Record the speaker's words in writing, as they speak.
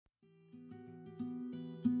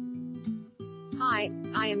Hi,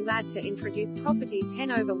 I am glad to introduce property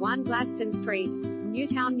 10/1 Gladstone Street,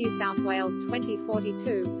 Newtown, New South Wales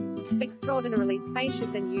 2042. Extraordinarily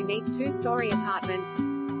spacious and unique two-story apartment.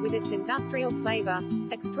 With its industrial flavor,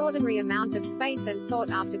 extraordinary amount of space and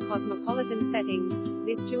sought-after cosmopolitan setting,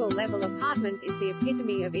 this dual-level apartment is the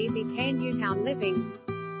epitome of easy-care Newtown living.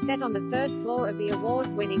 Set on the third floor of the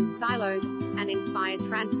award-winning Silos, an inspired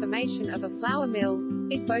transformation of a flour mill,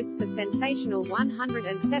 it boasts a sensational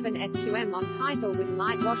 107 SQM on title with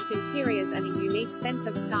light-washed interiors and a unique sense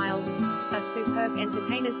of style. A superb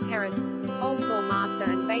entertainer's terrace, whole-floor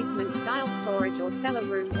master and basement-style storage or cellar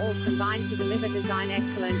room all combine to deliver design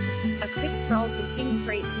excellence. A quick stroll to King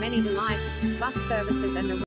Street's many delights, bus services and the